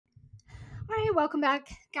All right, welcome back,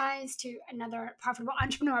 guys, to another Profitable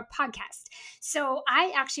Entrepreneur podcast. So,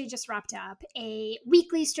 I actually just wrapped up a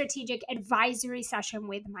weekly strategic advisory session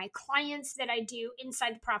with my clients that I do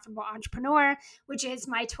inside the Profitable Entrepreneur, which is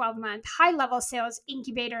my 12-month high level sales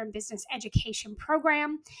incubator and business education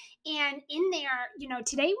program. And in there,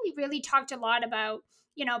 today we really talked a lot about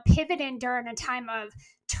pivoting during a time of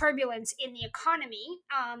turbulence in the economy.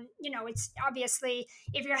 It's obviously,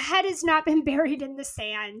 if your head has not been buried in the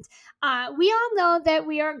sand, we all know that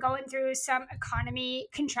we are going through some economy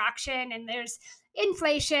contraction, and there's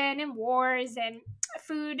inflation and wars and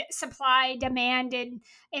food supply demand and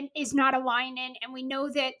is not aligning. And we know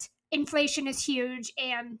that inflation is huge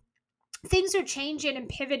and things are changing and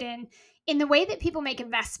pivoting in the way that people make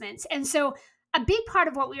investments. And so a big part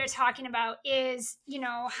of what we were talking about is,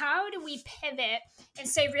 how do we pivot and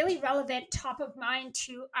stay really relevant, top of mind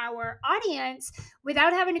to our audience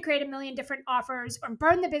without having to create a million different offers or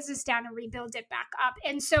burn the business down and rebuild it back up.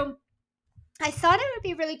 And so I thought it would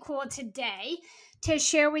be really cool today to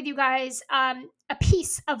share with you guys a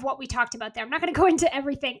piece of what we talked about there. I'm not going to go into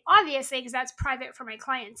everything, obviously, because that's private for my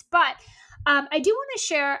clients, but I do want to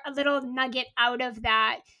share a little nugget out of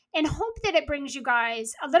that and hope that it brings you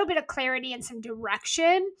guys a little bit of clarity and some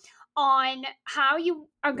direction on how you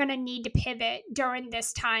are going to need to pivot during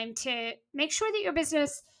this time to make sure that your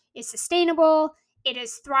business is sustainable, it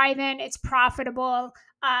is thriving, it's profitable,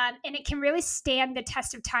 and it can really stand the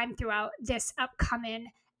test of time throughout this upcoming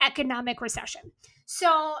economic recession.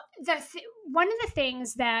 So, one of the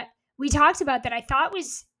things that we talked about that I thought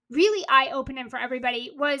was really eye-opening for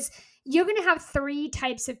everybody was you're going to have three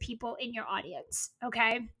types of people in your audience,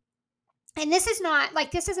 okay? And this is not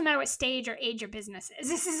like, this doesn't matter what stage or age your business is.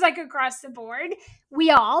 This is like across the board. We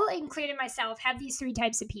all, including myself, have these three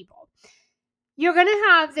types of people. You're going to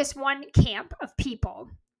have this one camp of people.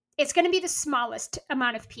 It's going to be the smallest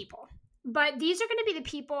amount of people. But these are going to be the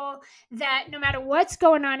people that no matter what's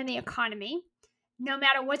going on in the economy, no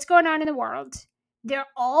matter what's going on in the world, they're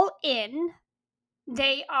all in.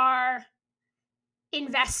 They are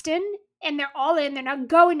investing and they're all in. They're not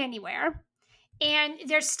going anywhere. And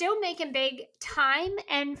they're still making big time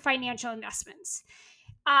and financial investments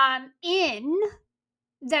in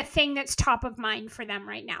the thing that's top of mind for them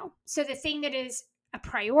right now. So the thing that is a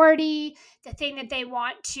priority, the thing that they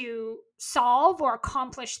want to solve or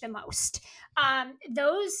accomplish the most.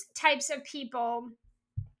 Those types of people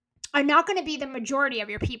are not going to be the majority of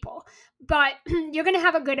your people, but you're going to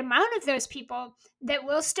have a good amount of those people that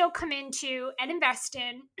will still come into and invest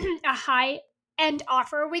in a high end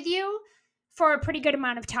offer with you for a pretty good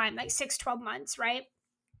amount of time, like 6-12 months, right?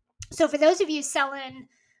 So for those of you selling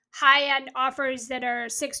high-end offers that are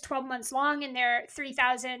 6-12 months long and they're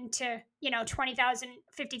 3,000 to 20,000,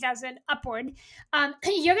 50,000 upward,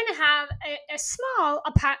 you're going to have a small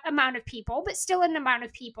amount of people, but still an amount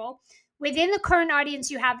of people within the current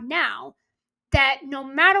audience you have now that no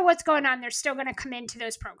matter what's going on, they're still going to come into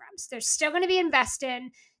those programs. They're still going to be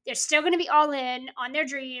investing. They're still going to be all in on their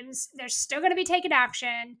dreams. They're still going to be taking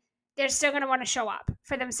action. They're still going to want to show up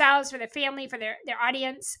for themselves, for their family, for their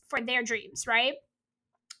audience, for their dreams, right?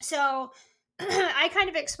 So I kind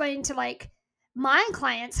of explained to like my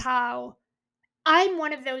clients how I'm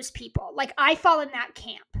one of those people. Like I fall in that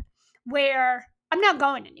camp where I'm not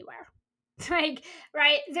going anywhere. Like,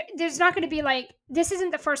 right? There's not going to be like, this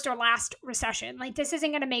isn't the first or last recession. Like, this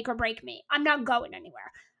isn't going to make or break me. I'm not going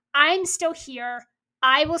anywhere. I'm still here.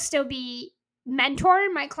 I will still be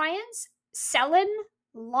mentoring my clients, selling,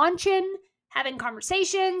 launching, having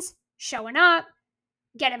conversations, showing up,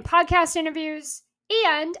 getting podcast interviews,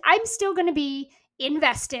 and I'm still going to be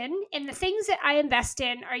investing. And the things that I invest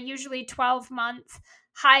in are usually 12-month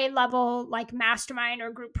high level like mastermind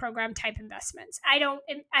or group program type investments. I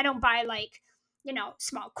don't buy like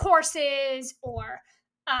small courses or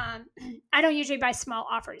I don't usually buy small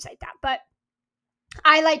offers like that, but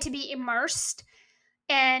I like to be immersed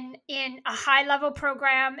and in a high level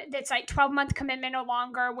program that's like 12-month commitment or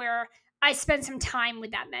longer, where I spend some time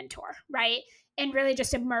with that mentor, right? And really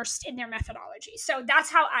just immersed in their methodology. So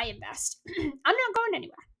that's how I invest. I'm not going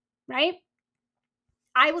anywhere, right?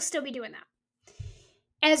 I will still be doing that,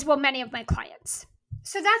 as will many of my clients.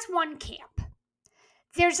 So that's one camp.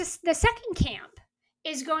 The second camp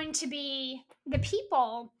is going to be the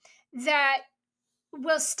people that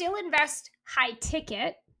will still invest high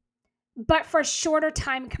ticket, but for shorter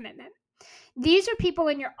time commitment. These are people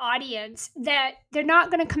in your audience that they're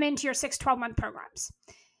not going to come into your 6-12 month programs.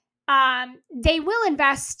 They will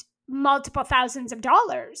invest multiple thousands of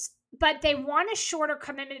dollars, but they want a shorter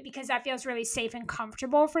commitment because that feels really safe and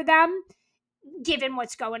comfortable for them, given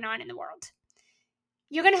what's going on in the world.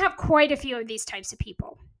 You're going to have quite a few of these types of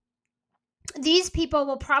people. these people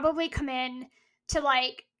will probably come in to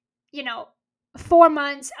 4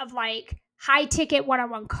 months of high ticket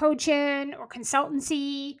one-on-one coaching or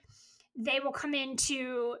consultancy. They will come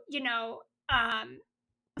into,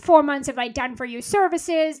 4 months of done for you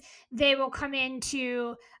services. They will come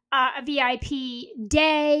into a VIP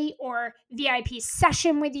day or VIP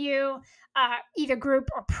session with you, either group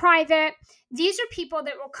or private. These are people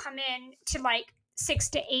that will come in to 6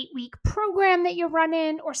 to 8 week program that you're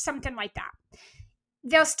running or something like that.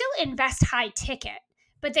 They'll still invest high ticket,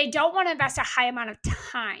 but they don't want to invest a high amount of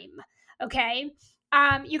time. Okay.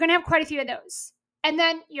 You're going to have quite a few of those. And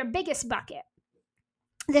then your biggest bucket.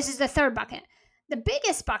 This is the third bucket. The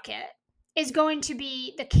biggest bucket is going to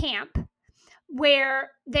be the camp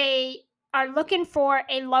where they are looking for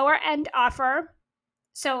a lower end offer.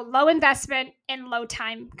 So low investment and low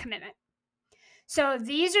time commitment. So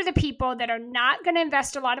these are the people that are not going to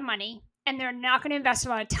invest a lot of money and they're not going to invest a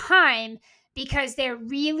lot of time because they're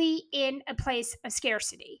really in a place of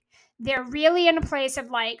scarcity. They're really in a place of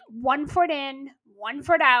 1 foot in, 1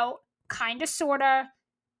 foot out, kind of, sort of,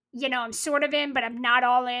 I'm sort of in, but I'm not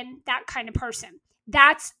all in, that kind of person.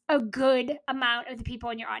 That's a good amount of the people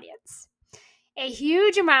in your audience. A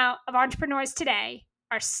huge amount of entrepreneurs today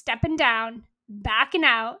are stepping down, backing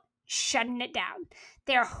out, shutting it down.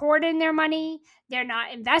 They're hoarding their money. They're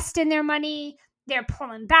not investing their money. They're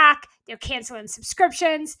pulling back. They're canceling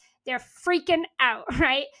subscriptions. They're freaking out,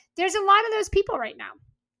 right? There's a lot of those people right now.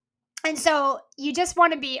 And so you just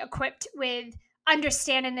want to be equipped with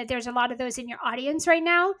understanding that there's a lot of those in your audience right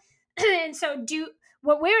now. And so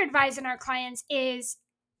what we're advising our clients is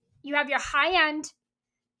you have your high end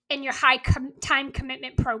and your high time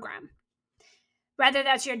commitment program. Whether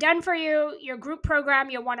that's your done for you, your group program,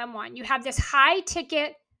 your one-on-one, you have this high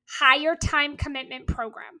ticket, higher time commitment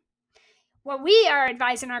program. What we are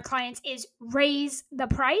advising our clients is raise the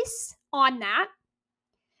price on that,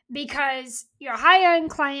 because your high-end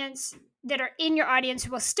clients that are in your audience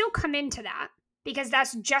will still come into that because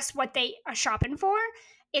that's just what they are shopping for.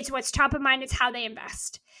 It's what's top of mind. It's how they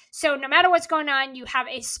invest. So no matter what's going on, you have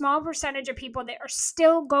a small percentage of people that are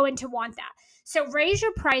still going to want that. So raise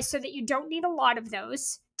your price so that you don't need a lot of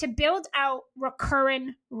those to build out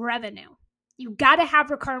recurring revenue. You got to have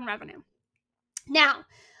recurring revenue. Now,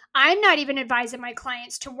 I'm not even advising my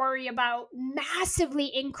clients to worry about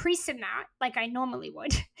massively increasing that like I normally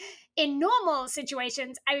would. In normal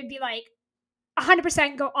situations, I would be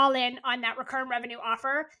 100% go all in on that recurring revenue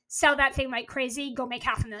offer, sell that thing like crazy, go make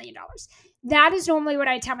 $500,000. That is normally what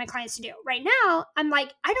I tell my clients to do. Right now, I'm I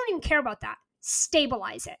don't even care about that.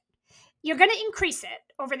 Stabilize it. You're going to increase it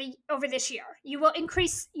over this year. You will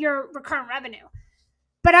increase your recurring revenue.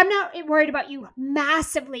 But I'm not worried about you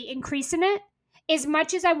massively increasing it as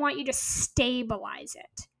much as I want you to stabilize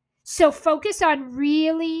it. So focus on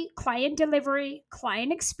really client delivery,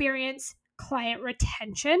 client experience, client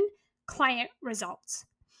retention, client results.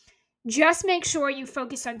 Just make sure you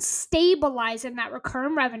focus on stabilizing that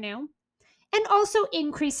recurring revenue and also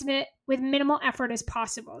increasing it with minimal effort as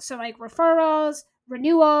possible. So referrals,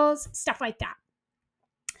 renewals, stuff like that.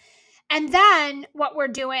 And then what we're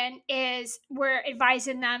doing is we're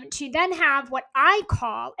advising them to then have what I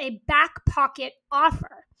call a back pocket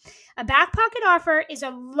offer. A back pocket offer is a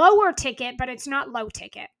lower ticket, but it's not low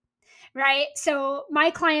ticket, right? So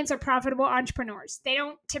my clients are profitable entrepreneurs. They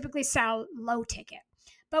don't typically sell low ticket,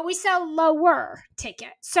 but we sell lower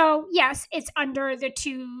ticket. So yes, it's under the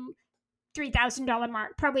 $3,000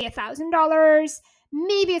 mark, probably $1,000.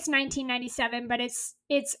 Maybe it's $1,997, but it's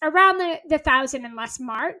around the $1,000 and less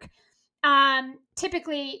mark.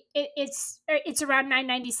 Typically it's around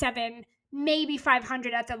 $997, maybe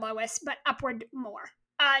 $500 at the lowest, but upward more,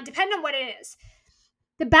 depending on what it is.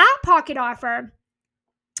 The back pocket offer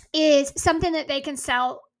is something that they can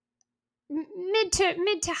sell mid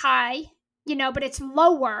to high, but it's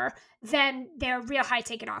lower than their real high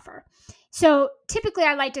ticket offer. So typically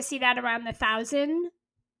I like to see that around the $1,000,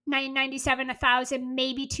 $997, $1,000,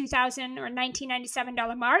 maybe $2,000 or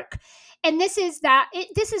 $1,997 mark. And this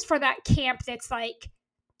is for that camp that's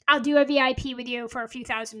I'll do a VIP with you for a few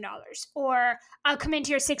 $1,000, or I'll come into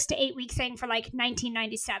your 6 to 8 week thing for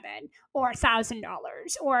 $1,997 or $1,000,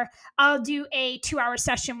 or I'll do a 2-hour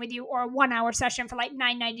session with you or a 1-hour session for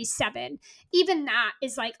 $997. Even that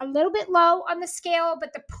is a little bit low on the scale,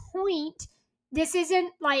 but the point, this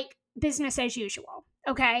isn't business as usual.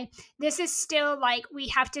 Okay. This is still we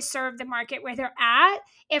have to serve the market where they're at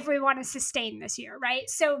if we want to sustain this year. Right.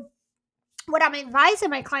 So what I'm advising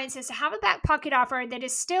my clients is to have a back pocket offer that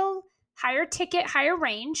is still higher ticket, higher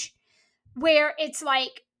range, where it's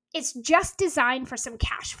just designed for some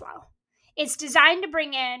cash flow. It's designed to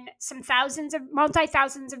bring in some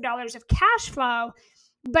multi-thousands of dollars of cash flow,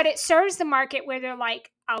 but it serves the market where they're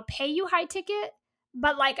like, I'll pay you high ticket,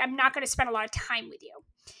 but like, I'm not going to spend a lot of time with you.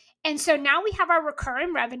 And so now we have our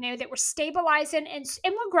recurring revenue that we're stabilizing and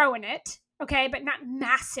we're growing it, okay, but not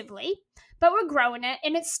massively, but we're growing it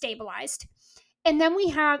and it's stabilized. And then we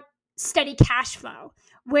have steady cash flow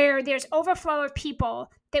where there's overflow of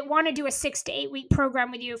people that want to do a 6 to 8 week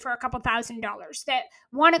program with you for a couple $1,000s, that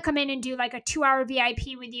want to come in and do like a 2-hour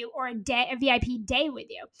VIP with you or a VIP day with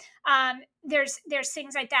you. There's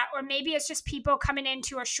things like that, or maybe it's just people coming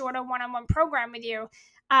into a shorter one-on-one program with you.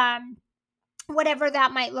 Whatever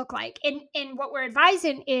that might look like. And what we're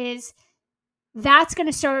advising is that's going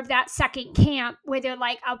to serve that second camp where they're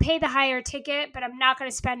like, I'll pay the higher ticket, but I'm not going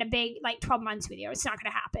to spend a big, like 12 months with you. It's not going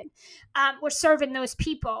to happen. We're serving those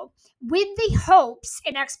people with the hopes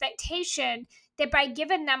and expectation that by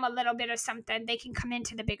giving them a little bit of something, they can come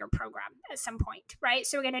into the bigger program at some point, right?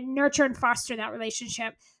 So we're going to nurture and foster that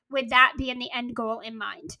relationship with that being the end goal in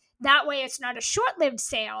mind. That way it's not a short-lived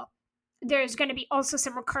sale. There's going to be also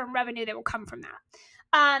some recurring revenue that will come from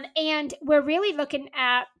that. And we're really looking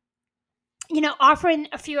at, offering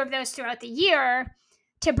a few of those throughout the year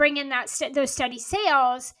to bring in those steady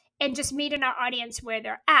sales and just meeting our audience where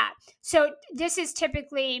they're at. So this is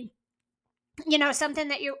typically, something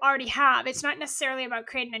that you already have. It's not necessarily about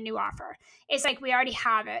creating a new offer. It's like we already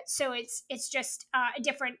have it. So it's just a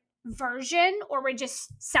different version, or we're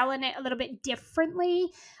just selling it a little bit differently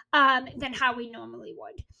than how we normally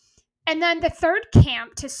would. And then the third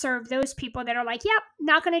camp to serve those people that are like, yep,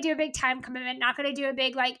 not going to do a big time commitment, not going to do a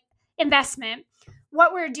big like investment.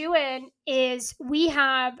 What we're doing is we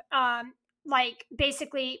have like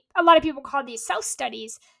basically a lot of people call these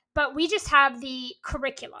self-studies, but we just have the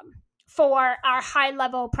curriculum for our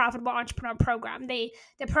high-level profitable entrepreneur program. The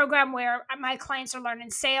program where my clients are learning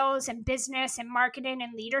sales and business and marketing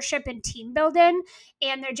and leadership and team building,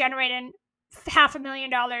 and they're generating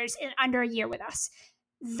 $500,000 in under a year with us.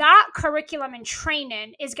 That curriculum and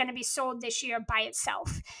training is going to be sold this year by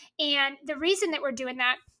itself. And the reason that we're doing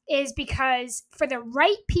that is because for the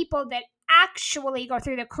right people that actually go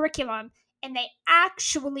through the curriculum and they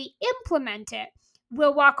actually implement it,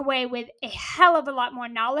 will walk away with a hell of a lot more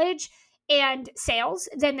knowledge and sales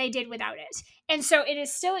than they did without it. And so it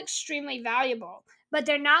is still extremely valuable, but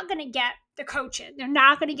they're not going to get the coaching. They're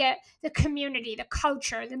not going to get the community, the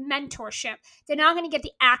culture, the mentorship. They're not going to get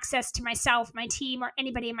the access to myself, my team, or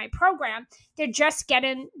anybody in my program. They're just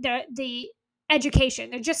getting the education.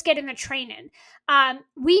 They're just getting the training.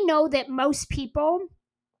 We know that most people,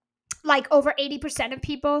 like over 80% of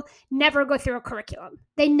people, never go through a curriculum.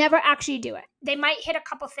 They never actually do it. They might hit a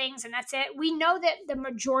couple things and that's it. We know that the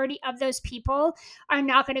majority of those people are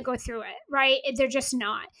not going to go through it, right? They're just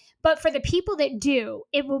not. But for the people that do,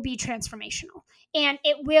 it will be transformational, and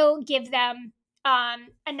it will give them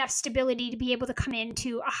enough stability to be able to come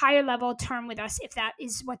into a higher level term with us if that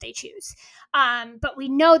is what they choose. But we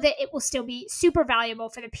know that it will still be super valuable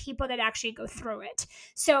for the people that actually go through it.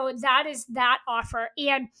 So that is that offer.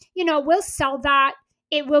 And, we'll sell that.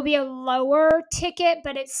 It will be a lower ticket,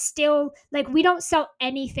 but it's still like, we don't sell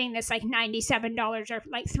anything that's like $97 or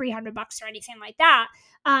like $300 or anything like that.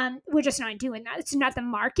 We're just not doing that. It's not the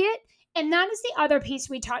market. And that is the other piece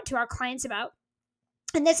we talk to our clients about.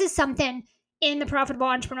 And this is something in the Profitable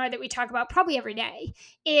Entrepreneur that we talk about probably every day,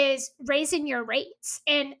 is raising your rates.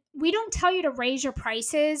 And we don't tell you to raise your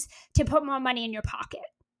prices to put more money in your pocket.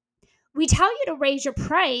 We tell you to raise your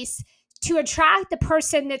price to attract the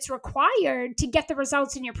person that's required to get the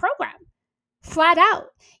results in your program. Flat out.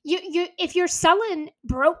 You if you're selling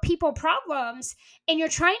broke people problems and you're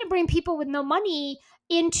trying to bring people with no money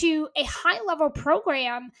into a high level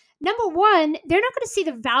program, number one, they're not going to see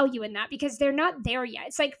the value in that because they're not there yet.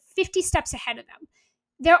 It's like 50 steps ahead of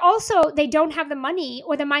them. They don't have the money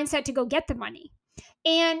or the mindset to go get the money.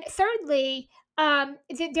 And thirdly,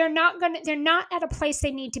 they're not at a place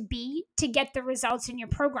they need to be to get the results in your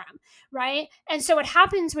program, right? And so what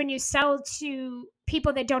happens when you sell to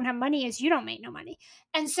people that don't have money is you don't make no money.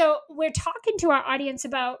 And so we're talking to our audience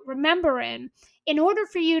about remembering, in order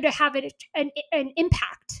for you to have an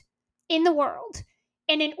impact in the world,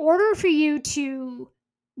 and in order for you to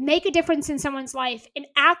make a difference in someone's life and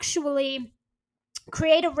actually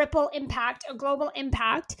create a ripple impact, a global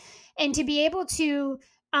impact, and to be able to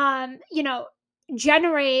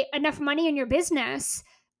generate enough money in your business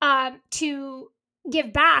to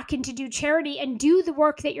give back and to do charity and do the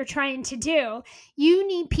work that you're trying to do, you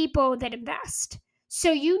need people that invest.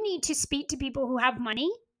 So you need to speak to people who have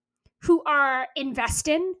money, who are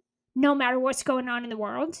investing no matter what's going on in the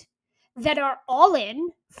world, that are all in,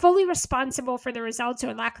 fully responsible for the results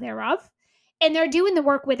or lack thereof, and they're doing the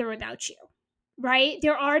work with or without you, right?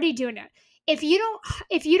 They're already doing it. If you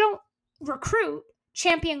don't recruit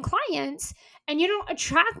champion clients and you don't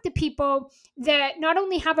attract the people that not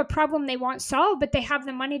only have a problem they want solved, but they have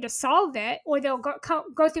the money to solve it, or they'll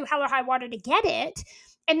go through hell or high water to get it,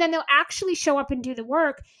 and then they'll actually show up and do the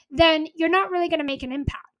work, then you're not really going to make an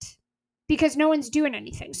impact because no one's doing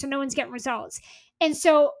anything. So no one's getting results. And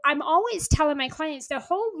so I'm always telling my clients the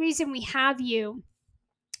whole reason we have you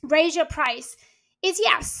raise your price is,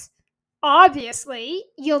 yes, obviously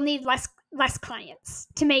you'll need less clients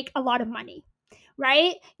to make a lot of money,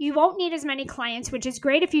 right? You won't need as many clients, which is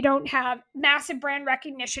great if you don't have massive brand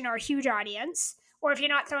recognition or a huge audience, or if you're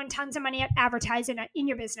not throwing tons of money at advertising in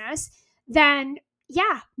your business. Then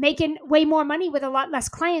yeah, making way more money with a lot less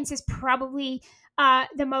clients is probably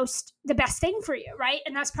the best thing for you, right?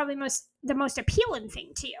 And that's probably the most appealing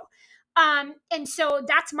thing to you. And so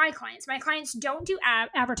that's my clients. My clients don't do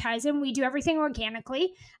advertising. We do everything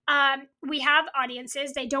organically. We have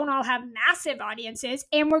audiences. They don't all have massive audiences,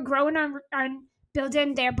 and we're growing on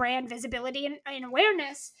building their brand visibility and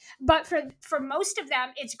awareness. But for most of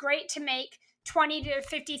them, it's great to make $20,000 to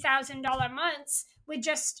 $50,000 months with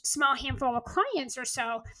just small handful of clients or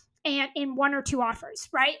so, and in one or two offers,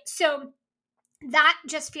 right? So that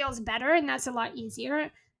just feels better, and that's a lot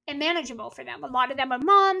easier and manageable for them. A lot of them are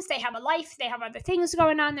moms. They have a life. They have other things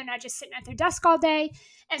going on. They're not just sitting at their desk all day.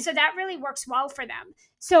 And so that really works well for them.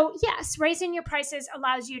 So yes, raising your prices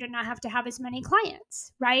allows you to not have to have as many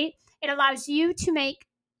clients, right? It allows you to make,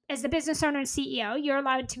 as the business owner and CEO, you're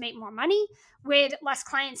allowed to make more money with less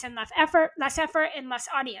clients and less effort and less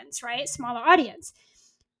audience, right? Smaller audience.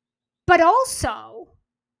 But also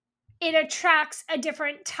it attracts a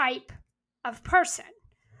different type of person.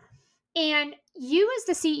 And you as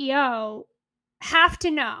the CEO have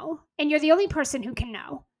to know, and you're the only person who can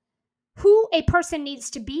know, who a person needs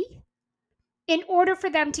to be in order for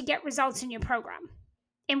them to get results in your program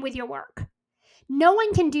and with your work. No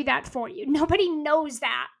one can do that for you. Nobody knows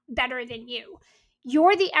that better than you.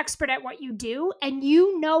 You're the expert at what you do, and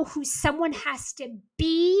you know who someone has to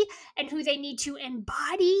be and who they need to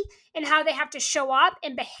embody and how they have to show up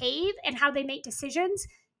and behave and how they make decisions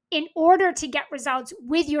in order to get results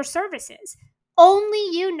with your services.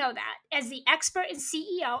 Only you know that as the expert and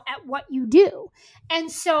CEO at what you do.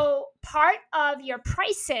 And so part of your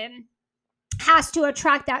pricing has to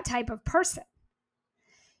attract that type of person,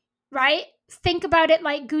 right? Think about it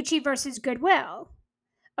like Gucci versus Goodwill,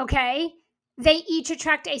 okay? They each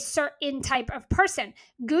attract a certain type of person.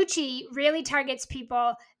 Gucci really targets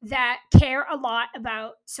people that care a lot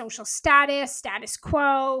about social status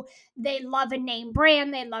quo. They love a name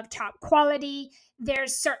brand. They love top quality.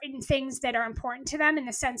 There's certain things that are important to them in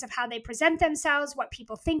the sense of how they present themselves, what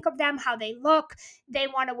people think of them, how they look. They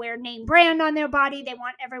want to wear name brand on their body. They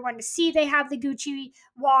want everyone to see they have the Gucci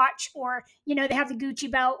watch, or, they have the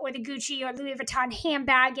Gucci belt or the Gucci or Louis Vuitton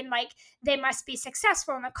handbag, and like they must be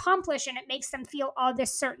successful and accomplished, and it makes them feel all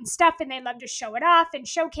this certain stuff, and they love to show it off and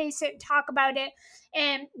showcase it and talk about it.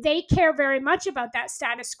 And they care very much about that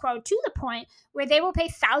status quo to the point where they will pay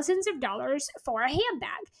thousands of dollars for a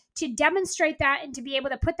handbag to demonstrate that and to be able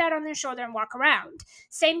to put that on their shoulder and walk around.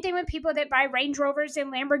 Same thing with people that buy Range Rovers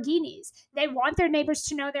and Lamborghinis. They want their neighbors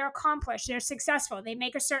to know they're accomplished, they're successful, they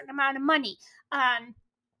make a certain amount of money.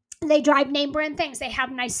 They drive name brand things. They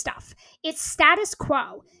have nice stuff. It's status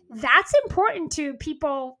quo. That's important to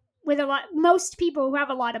people with most people who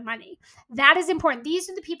have a lot of money. That is important. These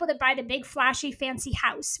are the people that buy the big, flashy, fancy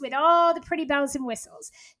house with all the pretty bells and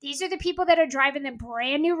whistles. These are the people that are driving the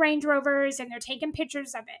brand new Range Rovers and they're taking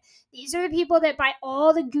pictures of it. These are the people that buy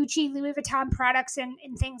all the Gucci, Louis Vuitton products and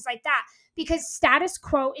things like that, because status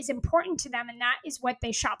quo is important to them, and that is what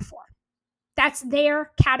they shop for. That's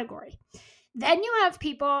their category. Then you have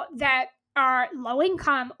people that are low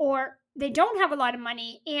income, or they don't have a lot of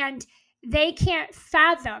money, and they can't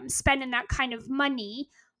fathom spending that kind of money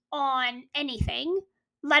on anything,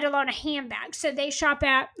 let alone a handbag. So they shop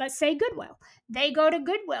at, let's say, Goodwill. They go to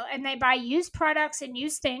Goodwill and they buy used products and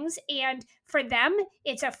used things. And for them,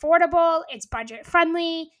 it's affordable, it's budget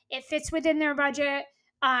friendly, it fits within their budget.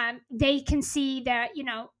 They can see that,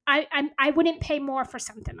 I wouldn't pay more for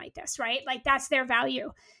something like this, right? Like that's their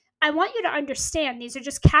value. I want you to understand these are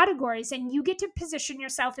just categories, and you get to position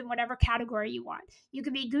yourself in whatever category you want. You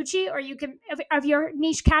can be Gucci, or you can of your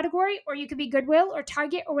niche category, or you can be Goodwill or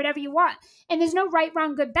Target or whatever you want. And there's no right,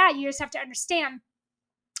 wrong, good, bad. You just have to understand,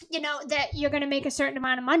 that you're going to make a certain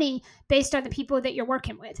amount of money based on the people that you're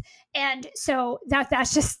working with. And so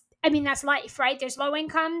that's just, that's life, right? There's low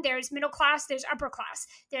income, there's middle class, there's upper class,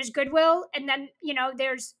 there's Goodwill, and then,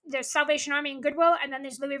 there's Salvation Army and Goodwill, and then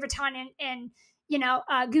there's Louis Vuitton and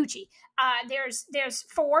Gucci. There's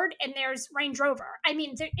Ford and there's Range Rover. I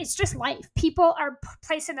mean, it's just life. People are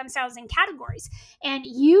placing themselves in categories, and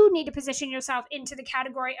you need to position yourself into the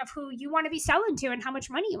category of who you want to be selling to and how much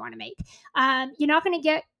money you want to make. You're not going to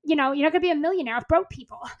get, you're not going to be a millionaire of broke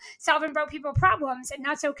people solving broke people problems, and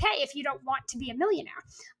that's okay if you don't want to be a millionaire.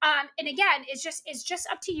 And again, it's just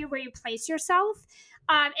up to you where you place yourself,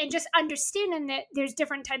 and just understanding that there's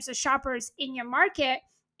different types of shoppers in your market,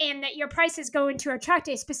 and that your price is going to attract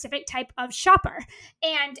a specific type of shopper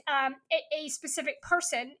and a specific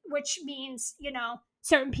person, which means,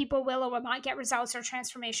 certain people will or will not get results or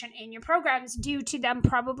transformation in your programs due to them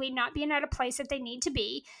probably not being at a place that they need to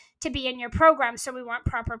be in your program. So we want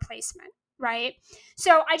proper placement, right?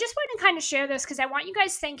 So I just want to kind of share this because I want you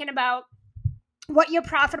guys thinking about what your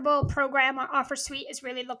profitable program or offer suite is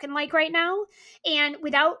really looking like right now. And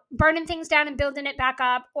without burning things down and building it back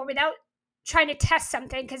up, or without trying to test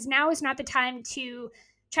something, because now is not the time to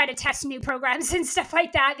try to test new programs and stuff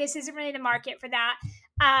like that. This isn't really the market for that.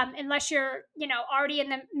 Unless you're, already in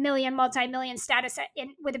the multi-million status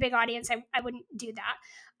with a big audience, I wouldn't do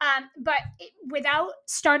that. But without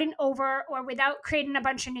starting over or without creating a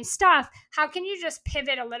bunch of new stuff, how can you just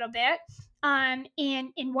pivot a little bit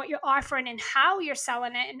in what you're offering and how you're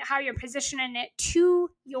selling it and how you're positioning it to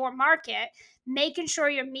your market, making sure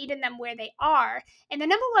you're meeting them where they are. And the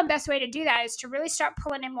number one best way to do that is to really start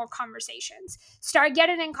pulling in more conversations. Start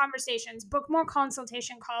getting in conversations, book more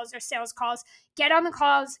consultation calls or sales calls, get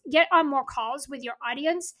on more calls with your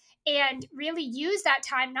audience, and really use that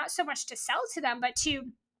time not so much to sell to them, but to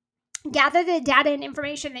gather the data and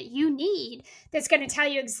information that you need that's going to tell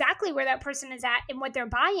you exactly where that person is at and what they're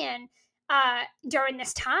buying during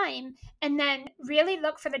this time. And then really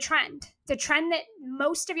look for the trend that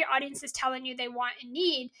most of your audience is telling you they want and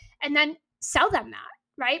need, and then sell them that,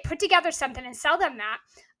 right? Put together something and sell them that.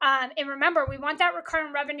 And remember, we want that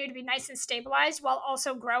recurring revenue to be nice and stabilized while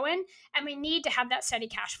also growing. And we need to have that steady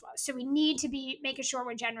cash flow. So we need to be making sure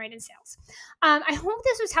we're generating sales. I hope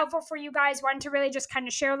this was helpful for you guys. Wanted to really just kind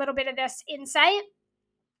of share a little bit of this insight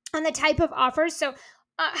on the type of offers. So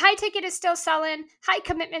high ticket is still selling. High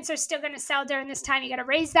commitments are still going to sell during this time. You got to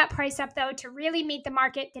raise that price up, though, to really meet the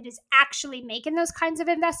market that is actually making those kinds of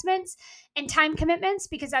investments and time commitments,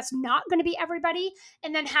 because that's not going to be everybody.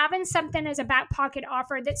 And then having something as a back pocket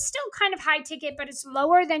offer that's still kind of high ticket, but it's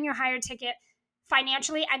lower than your higher ticket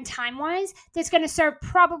financially and time-wise, that's going to serve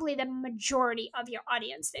probably the majority of your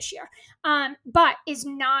audience this year, but is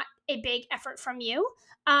not a big effort from you,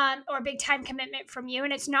 or a big time commitment from you,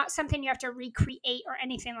 and it's not something you have to recreate or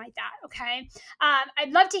anything like that, okay?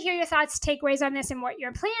 I'd love to hear your thoughts, takeaways on this, and what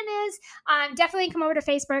your plan is. Definitely come over to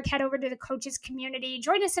Facebook, head over to the coaches community,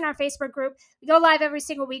 join us in our Facebook group. We go live every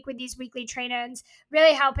single week with these weekly trainings,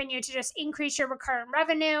 really helping you to just increase your recurring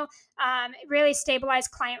revenue, really stabilize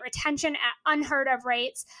client retention at unheard of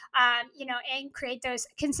rates, and create those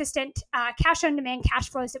consistent cash on demand cash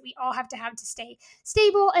flows that we all have to stay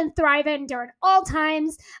stable and thriving during all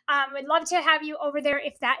times. We'd love to have you over there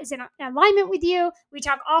if that is in alignment with you. We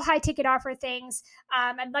talk all high ticket offer things.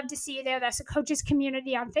 I'd love to see you there. That's the coaches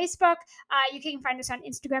community on Facebook. You can find us on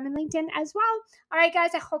Instagram and LinkedIn as well. All right,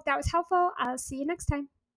 guys, I hope that was helpful. I'll see you next time.